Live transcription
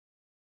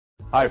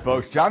Hi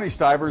folks, Johnny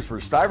Stivers for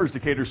Stivers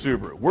Decatur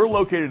Subaru. We're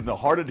located in the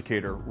heart of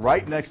Decatur,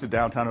 right next to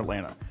downtown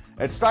Atlanta.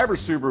 At Stivers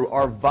Subaru,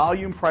 our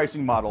volume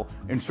pricing model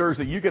ensures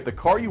that you get the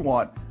car you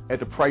want at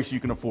the price you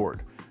can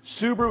afford.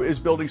 Subaru is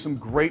building some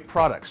great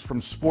products,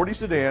 from sporty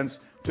sedans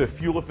to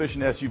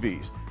fuel-efficient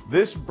SUVs.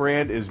 This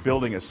brand is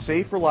building a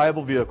safe,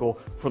 reliable vehicle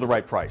for the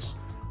right price.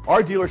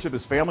 Our dealership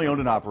is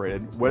family-owned and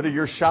operated. Whether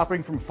you're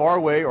shopping from far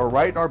away or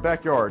right in our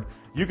backyard,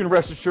 you can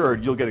rest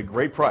assured you'll get a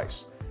great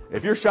price.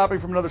 If you're shopping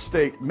from another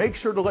state, make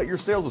sure to let your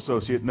sales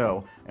associate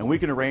know, and we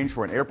can arrange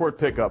for an airport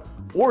pickup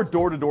or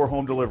door-to-door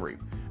home delivery.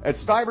 At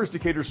Stivers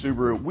Decatur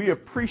Subaru, we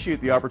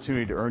appreciate the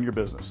opportunity to earn your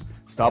business.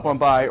 Stop on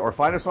by or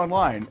find us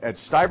online at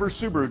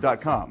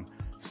stiverssubaru.com.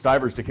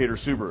 Stivers Decatur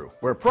Subaru,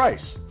 where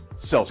price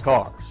sells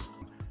cars.